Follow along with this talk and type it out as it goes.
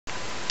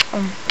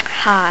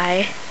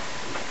Hi.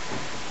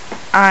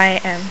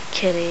 I am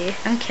Kitty.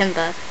 I'm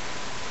Kimba.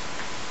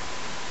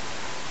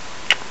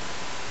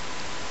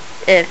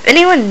 If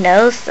anyone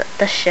knows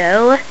the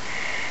show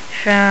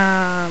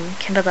from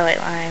Kimba the White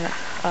Line,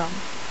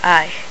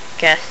 I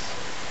guess.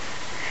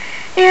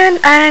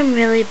 And I'm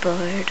really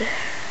bored.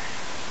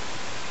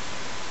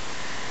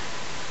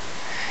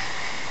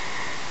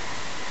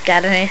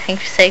 Got anything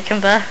to say,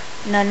 Kimba?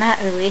 No, not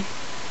really.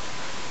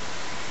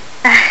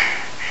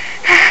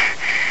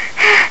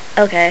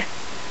 Okay.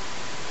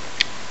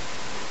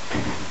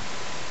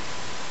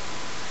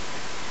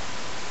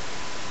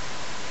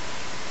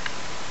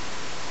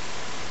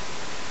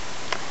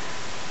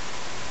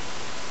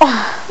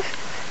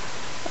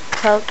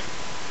 Coke.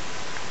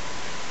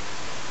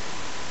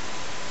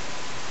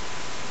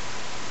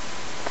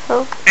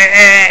 Coke.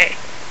 Hey.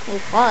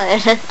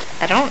 What?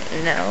 I don't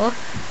know.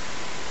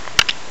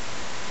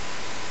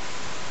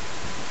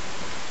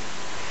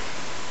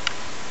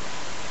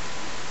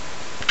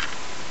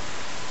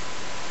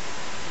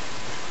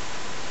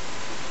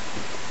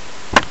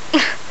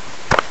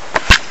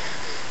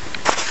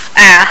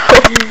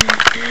 Ow.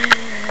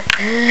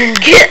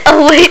 Get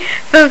away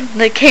from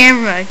the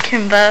camera,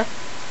 Kimba.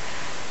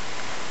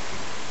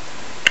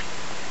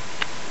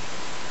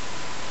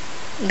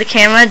 The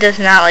camera does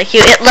not like you.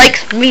 It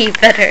likes me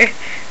better.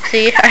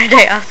 See, aren't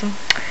I awesome?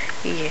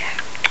 Yeah.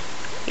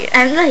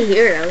 I'm the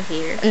hero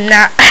here.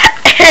 Not.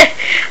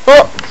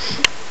 Well,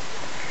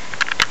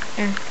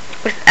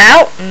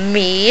 without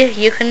me,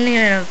 you couldn't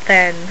even have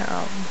been,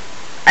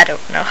 I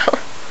don't know.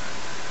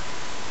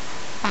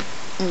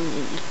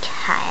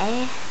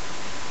 Okay.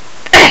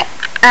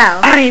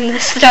 Oh. I'm the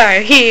star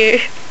here.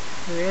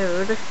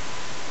 Rude.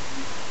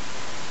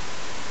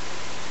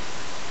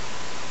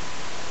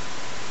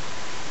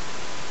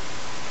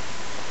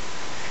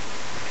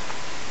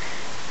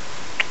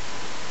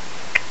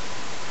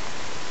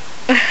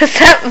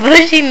 Stop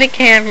pushing the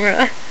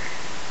camera.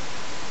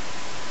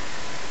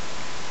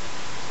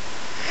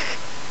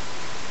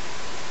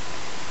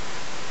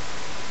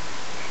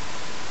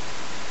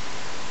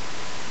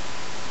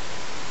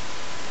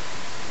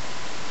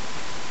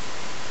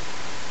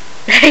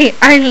 Hey,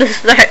 I'm the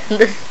star in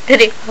this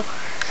video.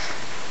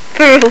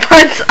 For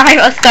once, I'm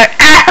a star.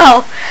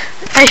 Ow!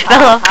 I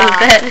fell off the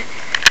bed.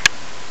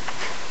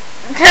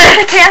 Turn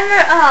the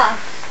camera off.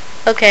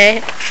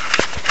 Okay.